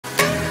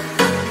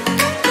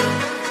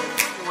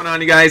on,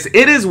 you guys?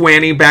 It is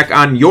Wanny back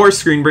on your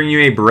screen, bringing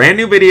you a brand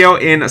new video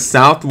in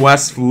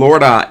Southwest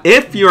Florida.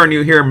 If you are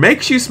new here,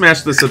 make sure you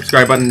smash the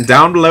subscribe button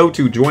down below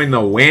to join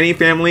the Wanny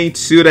family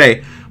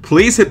today.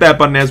 Please hit that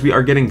button as we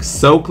are getting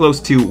so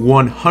close to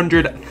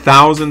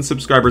 100,000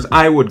 subscribers.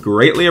 I would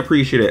greatly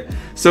appreciate it.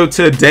 So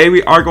today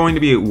we are going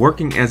to be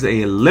working as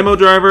a limo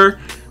driver.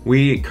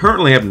 We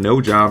currently have no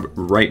job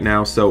right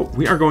now, so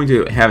we are going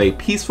to have a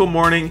peaceful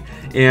morning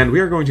and we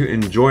are going to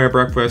enjoy our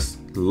breakfast.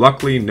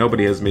 Luckily,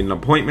 nobody has made an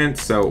appointment,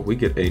 so we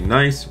get a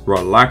nice,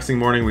 relaxing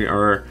morning. We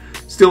are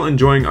still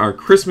enjoying our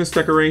Christmas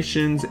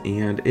decorations,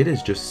 and it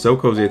is just so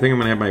cozy. I think I'm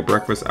going to have my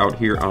breakfast out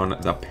here on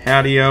the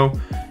patio.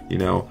 You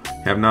know,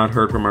 have not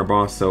heard from our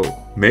boss, so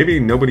maybe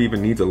nobody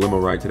even needs a limo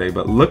ride today.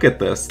 But look at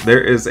this.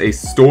 There is a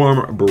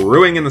storm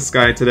brewing in the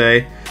sky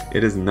today.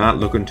 It is not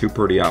looking too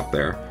pretty out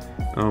there.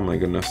 Oh my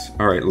goodness.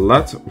 All right,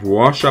 let's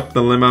wash up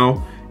the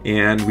limo.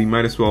 And we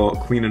might as well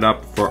clean it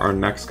up for our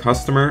next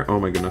customer. Oh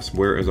my goodness,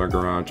 where is our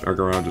garage? Our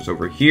garage is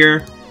over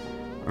here.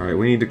 All right,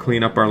 we need to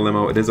clean up our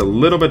limo. It is a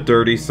little bit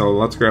dirty, so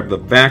let's grab the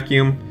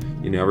vacuum.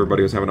 You know,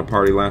 everybody was having a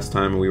party last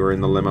time we were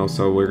in the limo,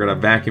 so we're gonna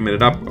vacuum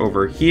it up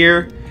over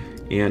here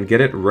and get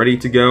it ready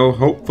to go,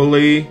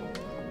 hopefully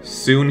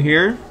soon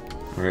here.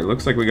 All right,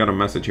 looks like we got a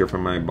message here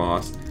from my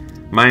boss.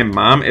 My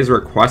mom is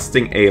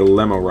requesting a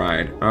limo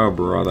ride. Oh,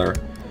 brother.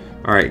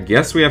 All right,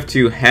 guess we have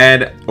to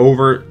head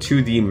over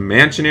to the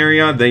mansion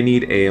area. They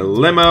need a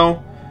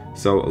limo.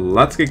 So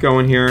let's get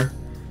going here.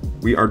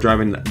 We are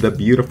driving the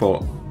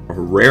beautiful,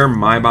 rare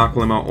Maybach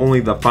limo.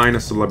 Only the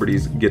finest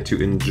celebrities get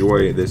to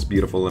enjoy this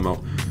beautiful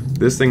limo.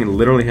 This thing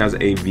literally has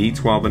a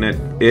V12 in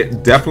it.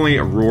 It definitely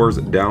roars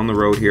down the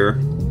road here.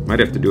 Might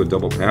have to do a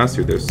double pass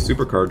here. Those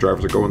supercar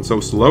drivers are going so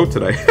slow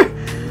today.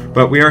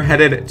 But we are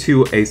headed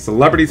to a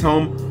celebrity's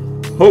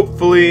home.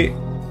 Hopefully,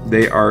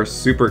 they are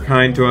super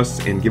kind to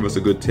us and give us a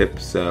good tip,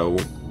 so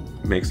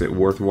makes it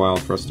worthwhile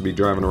for us to be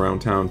driving around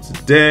town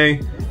today.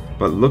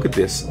 But look at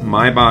this.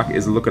 Maybach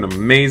is looking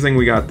amazing.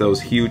 We got those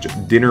huge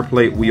dinner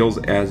plate wheels,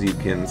 as you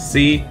can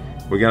see.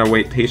 We gotta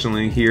wait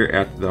patiently here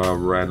at the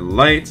red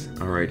light.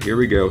 All right, here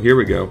we go, here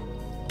we go.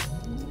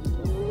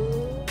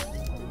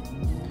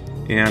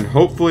 And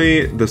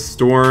hopefully the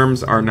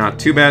storms are not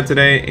too bad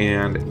today,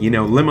 and you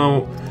know,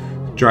 limo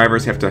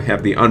drivers have to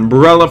have the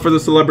umbrella for the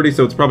celebrity,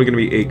 so it's probably going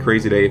to be a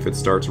crazy day if it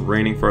starts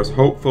raining for us.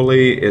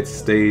 Hopefully it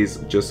stays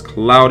just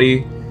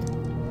cloudy.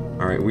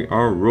 All right, we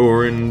are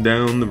roaring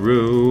down the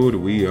road.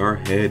 We are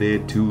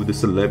headed to the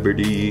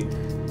celebrity.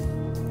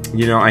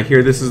 You know, I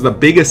hear this is the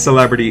biggest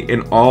celebrity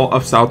in all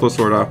of Southwest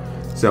Florida,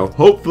 so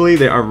hopefully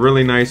they are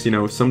really nice. You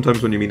know,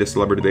 sometimes when you meet a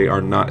celebrity, they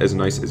are not as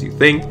nice as you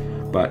think,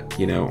 but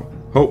you know,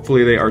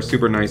 hopefully they are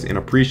super nice and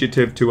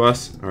appreciative to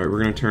us. All right,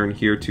 we're going to turn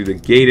here to the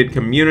gated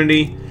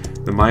community.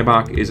 The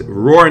Maybach is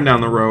roaring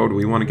down the road.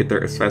 We want to get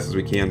there as fast as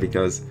we can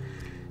because,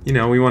 you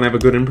know, we want to have a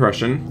good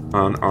impression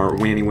on our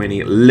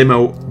Wanny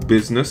limo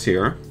business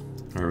here.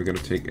 All right, we're going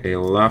to take a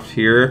left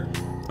here.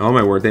 Oh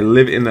my word, they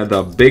live in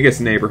the biggest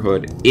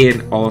neighborhood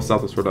in all of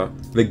Southwest Florida.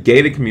 The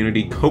gated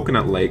community,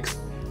 Coconut Lakes.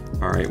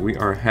 All right, we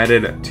are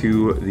headed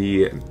to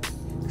the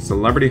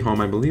celebrity home.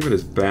 I believe it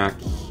is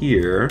back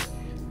here.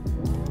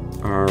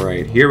 All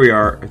right, here we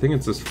are. I think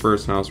it's this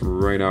first house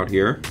right out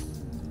here.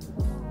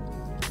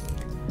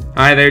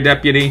 Hi there,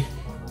 deputy.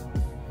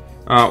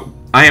 I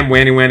am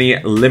Wanny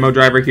limo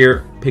driver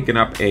here, picking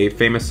up a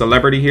famous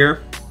celebrity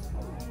here.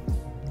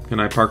 Can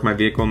I park my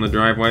vehicle in the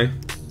driveway?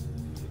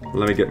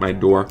 Let me get my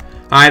door.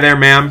 Hi there,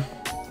 ma'am.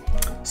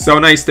 So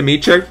nice to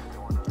meet you.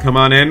 Come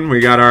on in. We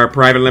got our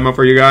private limo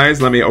for you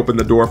guys. Let me open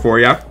the door for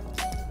you.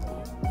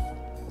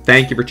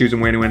 Thank you for choosing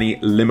Wanny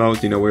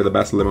limos. You know we're the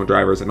best limo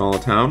drivers in all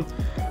of town.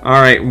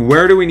 All right,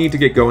 where do we need to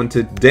get going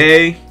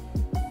today?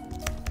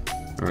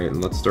 All right,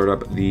 let's start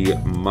up the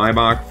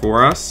Maybach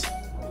for us.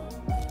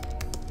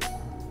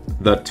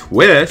 The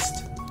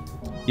twist?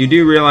 You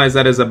do realize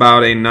that is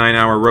about a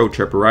 9-hour road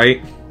trip,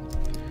 right?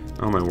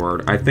 Oh my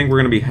word. I think we're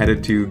going to be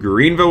headed to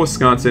Greenville,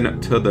 Wisconsin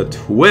to the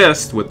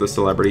twist with the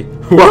celebrity.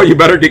 Well, you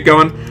better get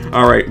going.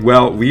 All right,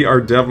 well, we are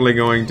definitely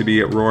going to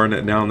be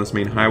roaring down this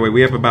main highway.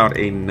 We have about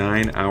a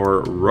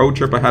 9-hour road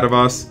trip ahead of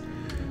us.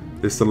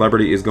 This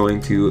celebrity is going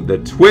to the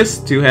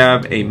twist to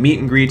have a meet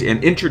and greet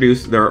and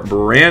introduce their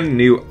brand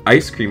new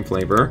ice cream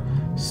flavor.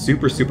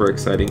 Super, super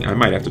exciting. I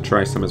might have to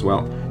try some as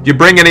well. Do you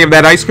bring any of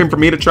that ice cream for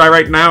me to try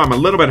right now? I'm a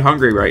little bit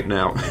hungry right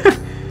now.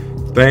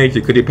 Thank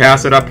you. Could you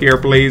pass it up here,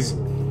 please?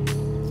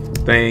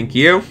 Thank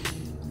you.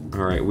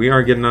 All right, we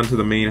are getting onto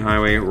the main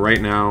highway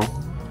right now.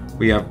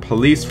 We have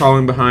police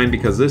following behind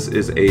because this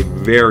is a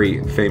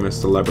very famous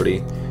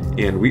celebrity.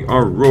 And we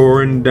are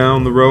roaring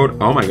down the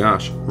road. Oh my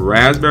gosh,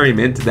 raspberry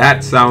mint.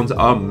 That sounds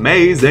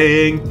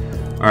amazing.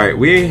 All right,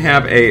 we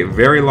have a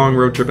very long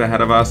road trip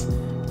ahead of us.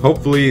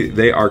 Hopefully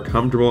they are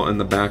comfortable in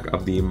the back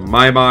of the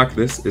Maybach.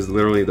 This is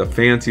literally the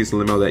fanciest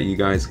limo that you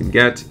guys can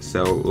get.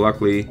 So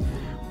luckily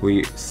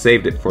we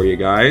saved it for you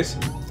guys.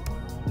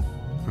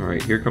 All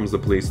right, here comes the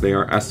police. They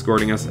are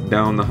escorting us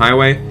down the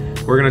highway.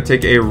 We're gonna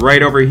take a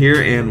right over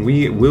here and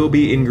we will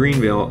be in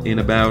Greenville in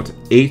about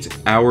 8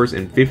 hours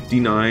and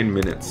 59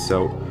 minutes.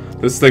 So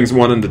This thing's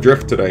wanting to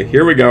drift today.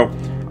 Here we go.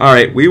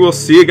 Alright, we will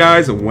see you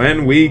guys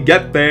when we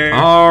get there.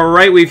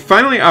 Alright, we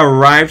finally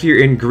arrived here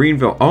in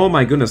Greenville. Oh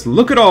my goodness,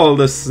 look at all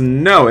the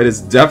snow. It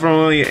is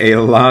definitely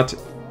a lot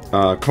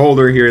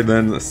colder here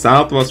than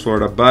Southwest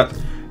Florida, but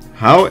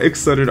how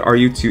excited are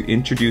you to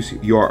introduce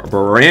your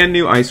brand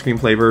new ice cream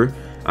flavor?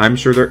 I'm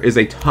sure there is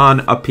a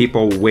ton of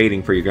people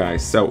waiting for you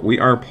guys. So we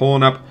are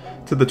pulling up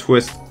to the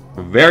Twist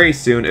very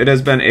soon. It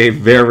has been a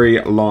very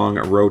long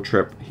road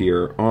trip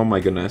here. Oh my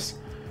goodness.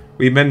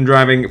 We've been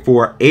driving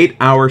for 8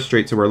 hours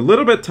straight, so we're a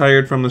little bit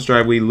tired from this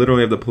drive. We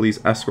literally have the police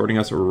escorting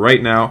us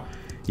right now.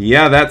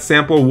 Yeah, that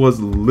sample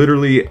was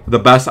literally the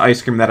best ice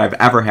cream that I've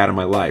ever had in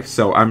my life.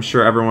 So I'm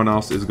sure everyone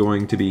else is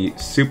going to be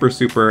super,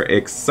 super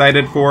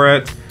excited for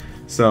it.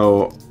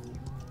 So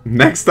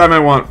next time I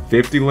want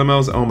 50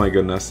 limos. Oh my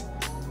goodness.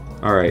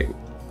 Alright.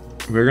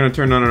 We're going to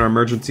turn on our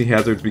emergency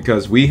hazards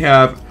because we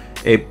have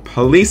a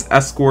police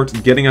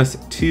escort getting us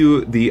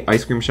to the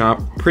ice cream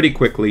shop pretty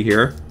quickly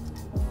here.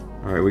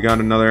 Alright, we got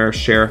another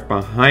sheriff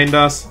behind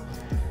us.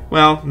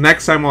 Well,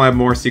 next time we'll have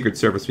more Secret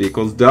Service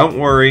vehicles. Don't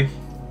worry.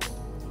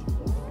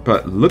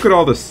 But look at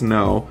all the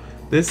snow.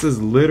 This is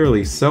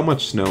literally so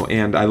much snow.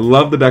 And I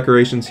love the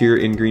decorations here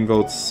in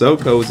Greenville. It's so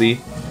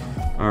cozy.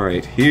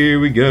 Alright,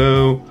 here we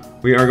go.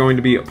 We are going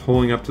to be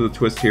pulling up to the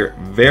Twist here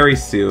very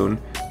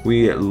soon.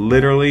 We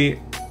literally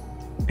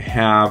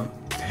have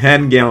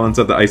 10 gallons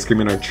of the ice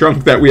cream in our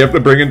trunk that we have to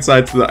bring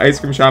inside to the ice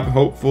cream shop.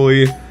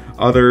 Hopefully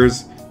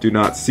others do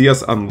not see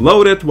us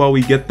unload it while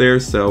we get there,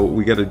 so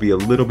we got to be a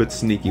little bit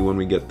sneaky when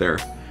we get there.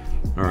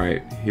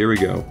 Alright, here we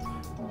go.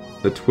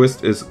 The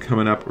Twist is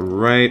coming up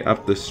right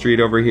up the street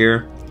over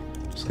here.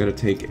 Just gotta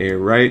take a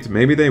right.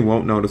 Maybe they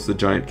won't notice the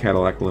giant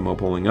Cadillac limo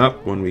pulling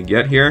up when we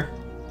get here.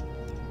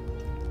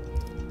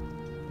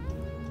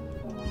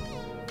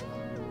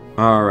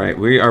 Alright,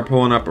 we are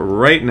pulling up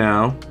right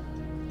now.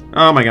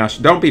 Oh my gosh,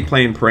 don't be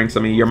playing pranks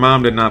on me. Your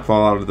mom did not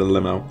fall out of the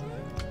limo.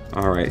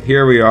 Alright,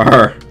 here we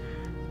are.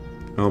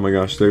 Oh my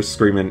gosh, they're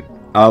screaming,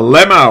 a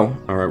limo!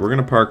 Alright, we're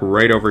gonna park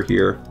right over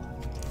here.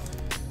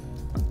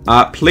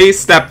 Please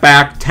step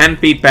back, 10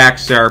 feet back,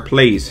 sir,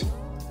 please.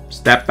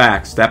 Step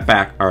back, step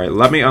back. Alright,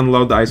 let me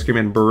unload the ice cream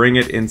and bring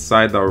it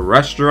inside the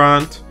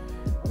restaurant.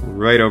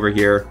 Right over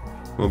here.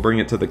 We'll bring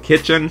it to the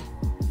kitchen.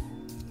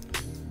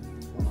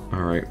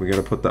 Alright, we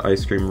gotta put the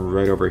ice cream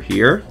right over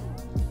here.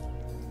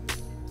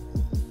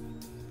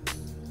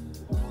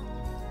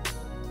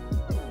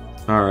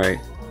 Alright.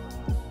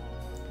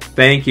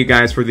 Thank you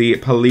guys for the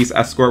police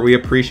escort. We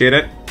appreciate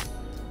it.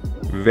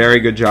 Very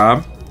good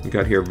job. We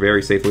got here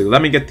very safely.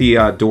 Let me get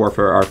the door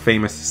for our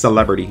famous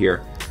celebrity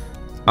here.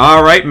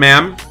 Alright,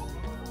 ma'am.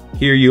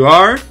 Here you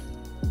are.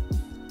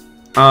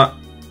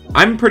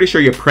 I'm pretty sure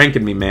you're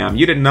pranking me, ma'am.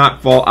 You did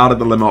not fall out of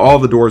the limo. All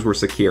the doors were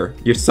secure.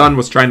 Your son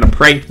was trying to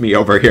prank me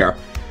over here.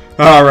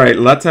 Alright,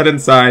 let's head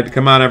inside.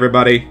 Come on,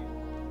 everybody.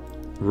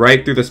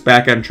 Right through this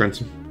back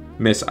entrance,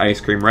 Miss Ice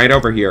Cream. Right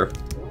over here.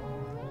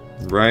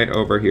 Right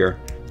over here.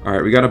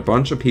 Alright, we got a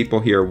bunch of people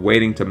here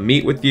waiting to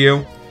meet with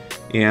you.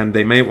 And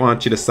they may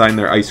want you to sign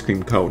their ice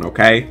cream cone,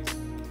 okay?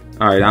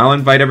 Alright, I'll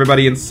invite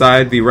everybody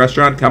inside the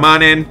restaurant. Come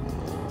on in.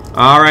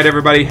 Alright,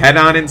 everybody, head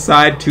on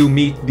inside to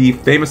meet the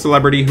famous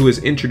celebrity who is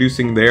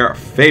introducing their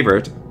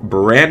favorite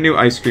brand new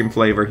ice cream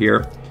flavor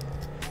here.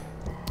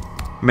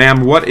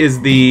 Ma'am, what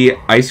is the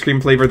ice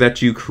cream flavor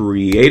that you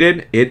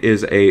created? It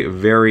is a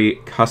very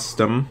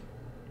custom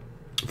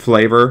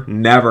flavor,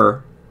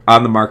 never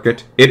on the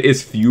market. It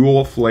is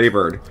fuel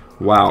flavored.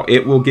 Wow,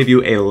 it will give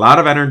you a lot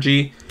of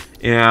energy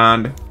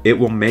and it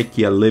will make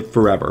you live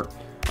forever.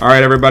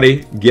 Alright,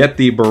 everybody, get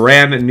the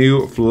brand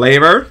new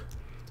flavor.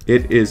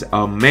 It is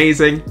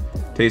amazing.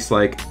 Tastes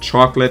like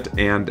chocolate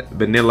and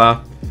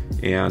vanilla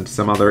and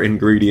some other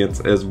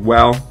ingredients as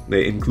well.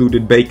 They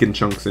included bacon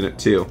chunks in it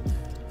too.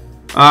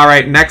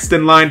 Alright, next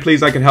in line,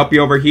 please. I can help you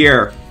over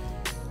here.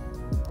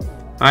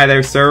 Hi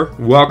there, sir.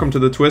 Welcome to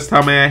the Twist.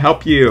 How may I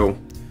help you?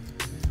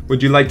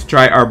 Would you like to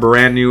try our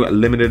brand new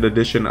limited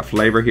edition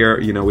flavor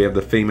here? You know, we have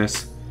the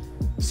famous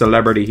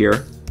celebrity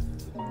here.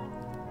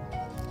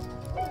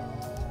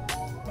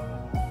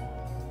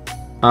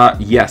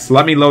 Yes,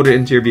 let me load it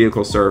into your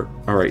vehicle, sir.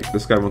 Alright,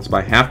 this guy wants to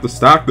buy half the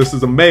stock. This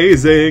is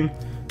amazing.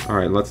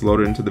 Alright, let's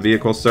load it into the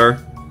vehicle, sir.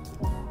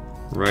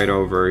 Right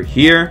over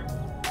here.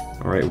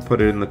 Alright, we'll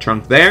put it in the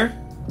trunk there.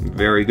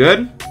 Very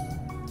good.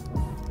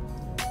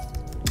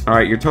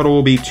 Alright, your total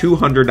will be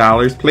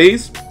 $200,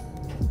 please.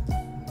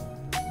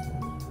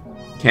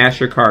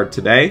 Cash your card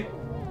today.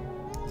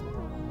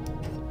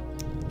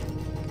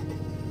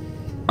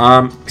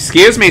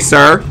 Excuse me,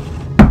 sir.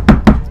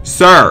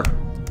 Sir,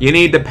 you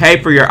need to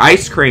pay for your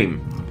ice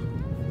cream.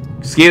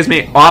 Excuse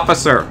me,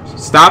 officer.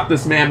 Stop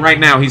this man right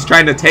now. He's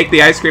trying to take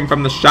the ice cream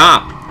from the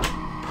shop.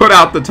 Put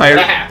out the tire.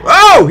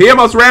 Oh, he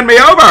almost ran me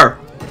over.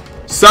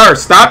 Sir,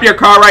 stop your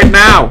car right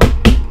now.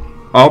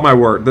 Oh my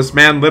word, this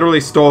man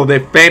literally stole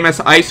the famous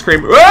ice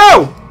cream.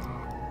 Whoa!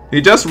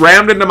 He just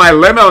rammed into my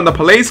limo in the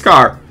police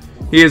car.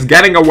 He is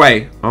getting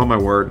away. Oh my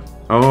word.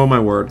 Oh my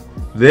word.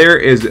 There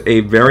is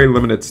a very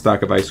limited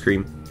stock of ice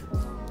cream.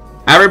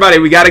 Everybody,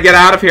 we gotta get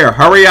out of here.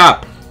 Hurry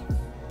up.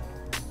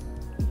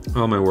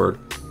 Oh my word.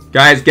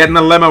 Guys, get in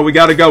the limo. We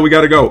gotta go. We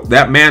gotta go.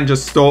 That man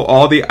just stole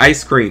all the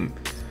ice cream.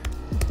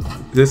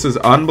 This is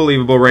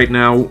unbelievable right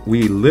now.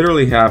 We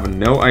literally have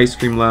no ice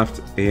cream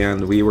left,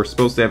 and we were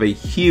supposed to have a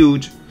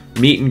huge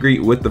meet and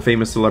greet with the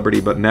famous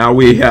celebrity, but now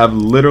we have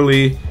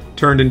literally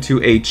turned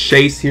into a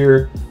chase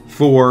here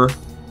for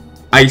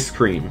ice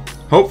cream.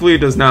 Hopefully it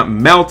does not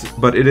melt,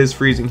 but it is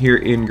freezing here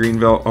in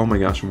Greenville. Oh my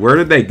gosh, where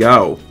did they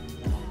go?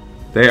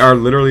 They are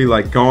literally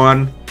like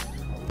gone.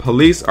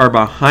 Police are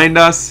behind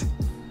us.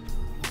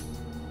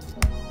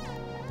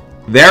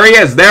 There he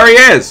is! There he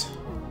is!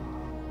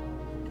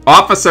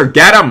 Officer,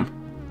 get him!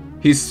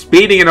 He's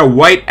speeding in a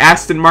white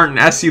Aston Martin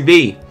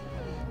SUV.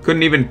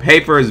 Couldn't even pay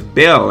for his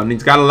bill, and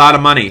he's got a lot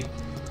of money.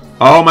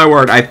 Oh my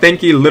word, I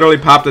think he literally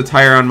popped a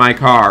tire on my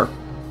car.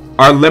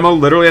 Our limo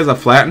literally has a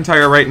flattened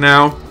tire right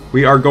now.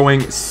 We are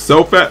going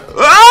so fast.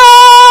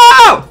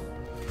 Oh!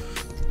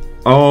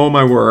 Oh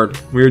my word.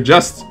 We were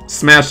just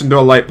smashed into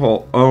a light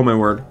pole. Oh my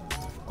word.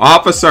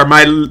 Officer,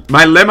 my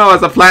limo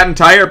has a flattened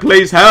tire.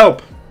 Please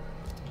help.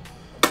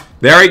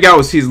 There he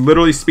goes. He's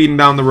literally speeding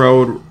down the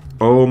road.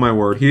 Oh my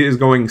word. He is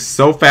going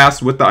so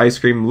fast with the ice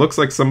cream. Looks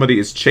like somebody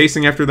is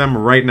chasing after them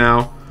right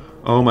now.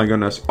 Oh my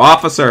goodness.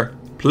 Officer,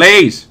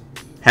 please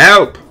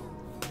help.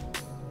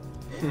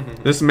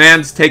 This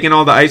man's taking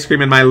all the ice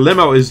cream and my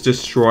limo is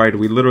destroyed.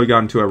 We literally got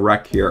into a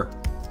wreck here.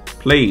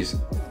 Please.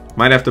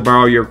 Might have to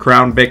borrow your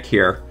Crown Vic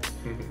here.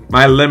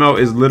 My limo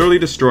is literally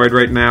destroyed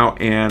right now,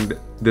 and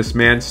this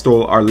man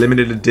stole our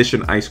limited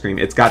edition ice cream.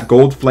 It's got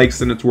gold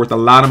flakes and it's worth a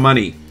lot of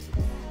money.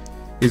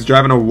 He's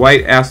driving a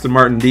white Aston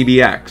Martin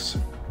DBX.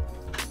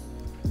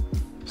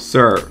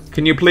 Sir,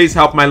 can you please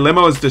help? My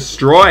limo is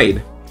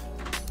destroyed.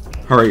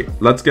 Hurry,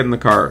 let's get in the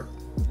car.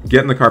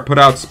 Get in the car. Put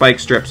out spike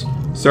strips.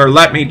 Sir,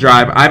 let me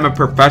drive. I'm a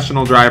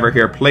professional driver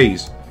here,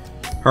 please.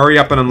 Hurry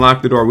up and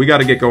unlock the door. We got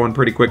to get going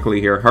pretty quickly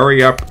here.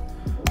 Hurry up.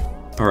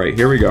 Alright,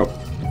 here we go.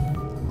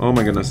 Oh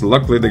my goodness.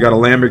 Luckily, they got a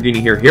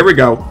Lamborghini here. Here we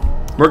go.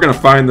 We're going to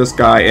find this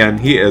guy, and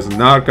he is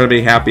not going to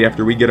be happy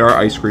after we get our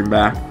ice cream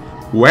back.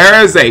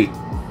 Where is he?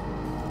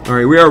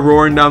 Alright, we are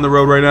roaring down the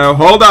road right now.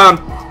 Hold on.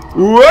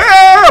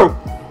 Whoa!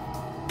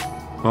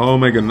 Oh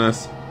my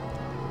goodness.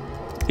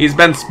 He's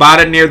been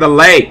spotted near the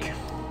lake.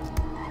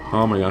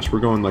 Oh my gosh, we're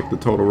going like the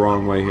total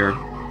wrong way here.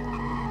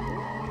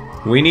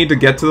 We need to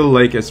get to the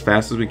lake as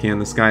fast as we can.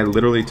 This guy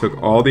literally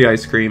took all the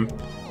ice cream.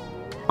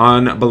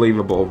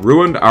 Unbelievable.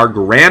 Ruined our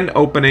grand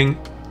opening.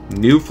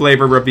 New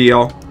flavor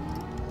reveal.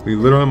 We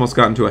literally almost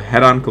got into a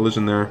head-on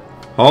collision there.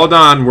 Hold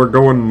on, we're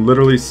going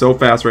literally so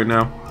fast right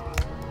now.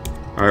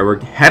 Alright,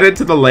 we're headed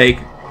to the lake.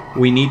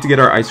 We need to get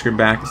our ice cream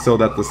back so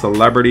that the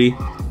celebrity...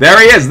 There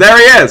he is! There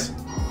he is!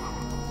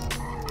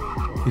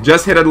 He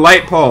just hit a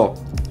light pole.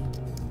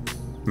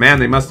 Man,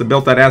 they must have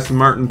built that Aston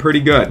Martin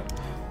pretty good.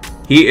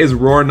 He is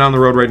roaring down the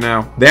road right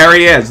now. There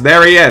he is!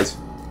 There he is!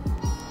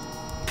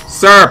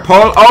 Sir,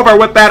 pull over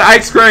with that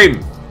ice cream!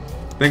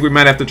 I think we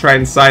might have to try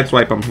and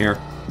sideswipe him here.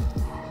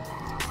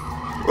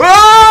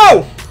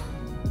 Whoa!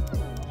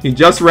 He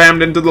just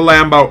rammed into the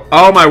Lambo.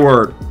 Oh my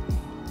word.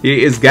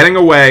 He is getting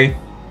away.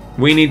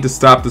 We need to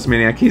stop this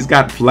maniac. He's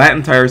got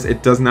flattened tires.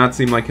 It does not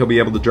seem like he'll be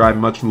able to drive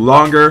much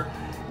longer.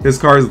 His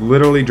car is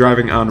literally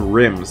driving on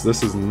rims.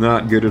 This is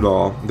not good at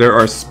all. There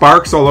are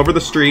sparks all over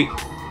the street.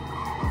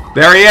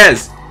 There he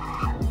is.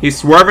 He's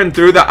swerving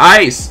through the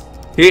ice.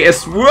 He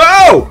is...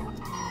 Whoa!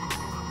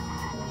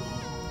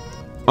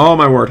 Oh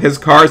my word. His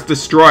car is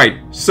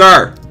destroyed.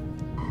 Sir.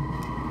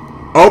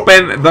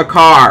 Open the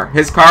car.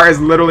 His car is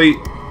literally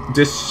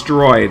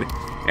destroyed.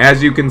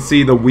 As you can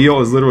see, the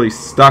wheel is literally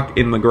stuck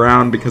in the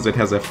ground because it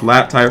has a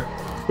flat tire.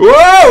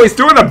 Whoa! He's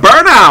doing a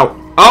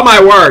burnout! Oh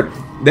my word.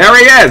 There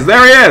he is.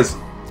 There he is.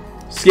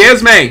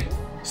 Excuse me.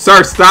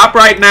 Sir, stop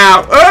right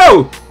now.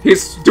 Oh!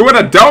 He's doing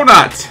a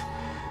donut.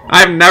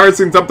 I've never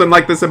seen something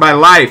like this in my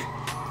life.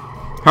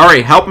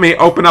 Hurry, help me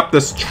open up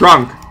this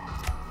trunk.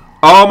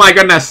 Oh my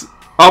goodness.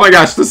 Oh my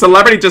gosh, the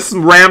celebrity just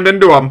rammed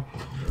into him.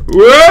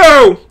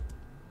 Whoa!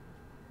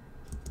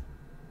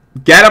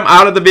 Get him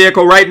out of the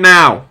vehicle right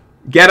now.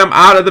 Get him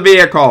out of the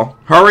vehicle.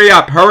 Hurry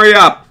up, hurry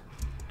up.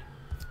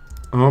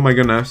 Oh my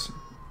goodness.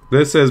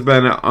 This has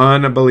been an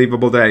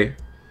unbelievable day.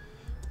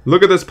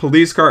 Look at this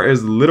police car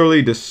is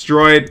literally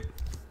destroyed.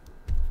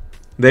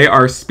 They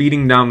are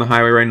speeding down the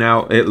highway right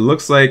now. It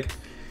looks like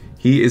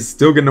he is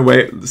still getting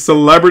away. The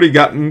celebrity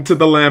got into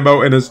the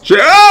Lambo and is...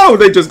 Oh!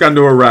 They just got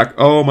into a wreck.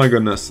 Oh my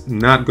goodness.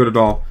 Not good at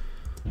all.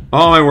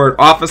 Oh my word.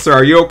 Officer,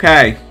 are you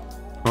okay?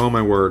 Oh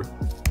my word.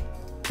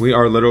 We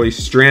are literally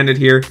stranded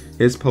here.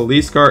 His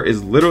police car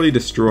is literally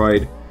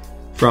destroyed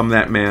from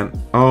that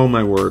man. Oh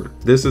my word.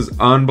 This is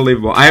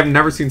unbelievable. I have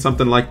never seen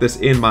something like this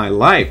in my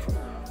life.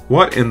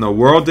 What in the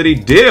world did he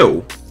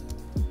do?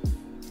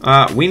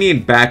 We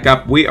need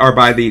backup. We are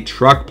by the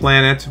truck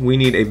planet. We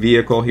need a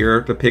vehicle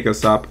here to pick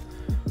us up.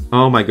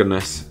 Oh my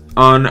goodness.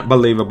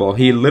 Unbelievable.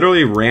 He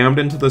literally rammed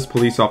into this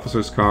police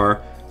officer's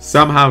car.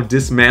 Somehow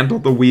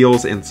dismantled the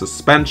wheels and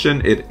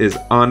suspension. It is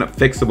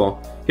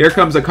unfixable. Here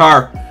comes a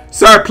car.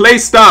 Sir,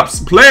 please stop.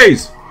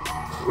 Please.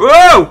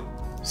 Whoa!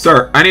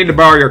 Sir, I need to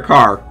borrow your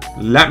car.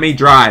 Let me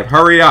drive.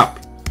 Hurry up.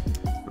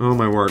 Oh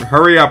my word.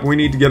 Hurry up. We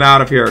need to get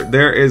out of here.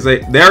 There he is.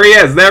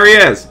 There he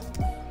is.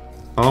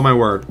 Oh my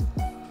word.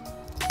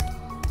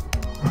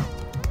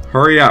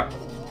 Hurry up.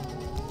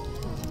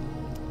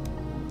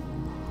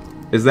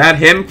 Is that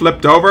him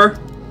flipped over?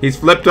 He's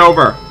flipped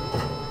over.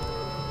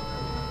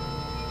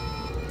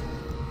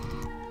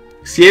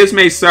 Excuse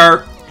me,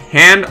 sir.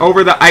 Hand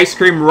over the ice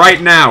cream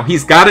right now.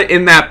 He's got it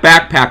in that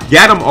backpack.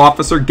 Get him,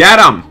 officer. Get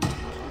him.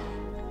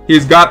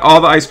 He's got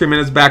all the ice cream in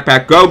his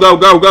backpack. Go, go,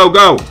 go, go,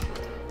 go.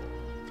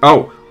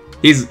 Oh,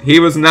 he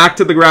was knocked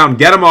to the ground.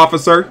 Get him,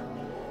 officer.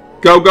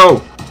 Go,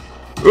 go.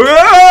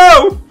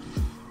 Whoa!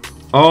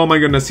 Oh my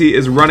goodness, he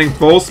is running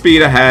full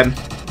speed ahead.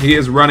 He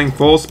is running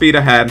full speed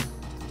ahead.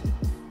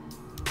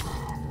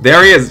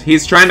 There he is.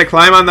 He's trying to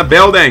climb on the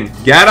building.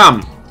 Get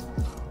him.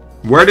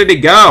 Where did he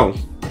go?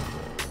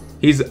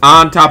 He's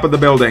on top of the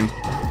building.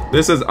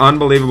 This is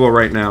unbelievable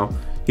right now.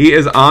 He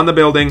is on the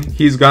building.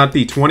 He's got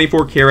the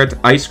 24-karat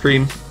ice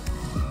cream.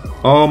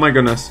 Oh my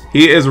goodness.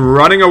 He is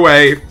running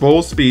away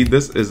full speed.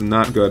 This is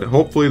not good.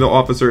 Hopefully the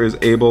officer is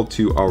able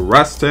to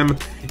arrest him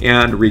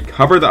and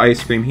recover the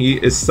ice cream. He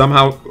is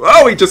somehow...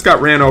 Oh, he just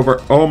got ran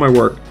over. Oh my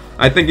word.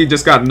 I think he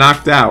just got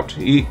knocked out.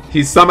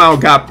 He somehow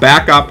got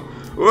back up.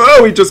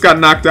 Whoa, he just got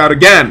knocked out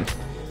again.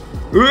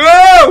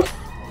 Whoa!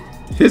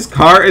 His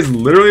car is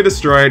literally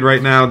destroyed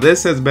right now.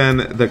 This has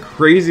been the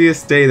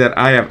craziest day that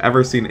I have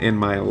ever seen in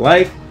my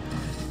life.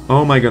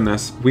 Oh my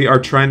goodness. We are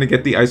trying to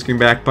get the ice cream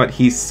back, but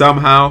he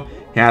somehow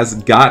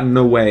has gotten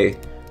away.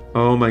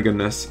 Oh my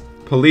goodness.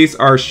 Police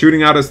are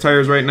shooting out his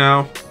tires right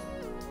now.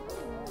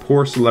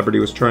 Poor celebrity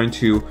was trying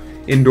to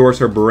endorse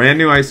her brand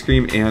new ice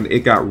cream and it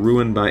got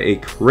ruined by a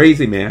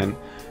crazy man.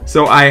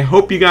 So I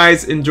hope you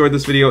guys enjoyed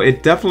this video.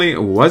 It definitely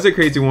was a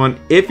crazy one.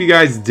 If you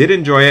guys did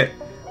enjoy it,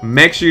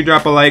 make sure you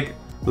drop a like,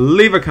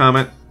 leave a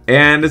comment,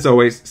 and as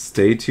always,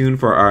 stay tuned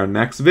for our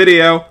next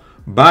video.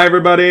 Bye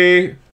everybody!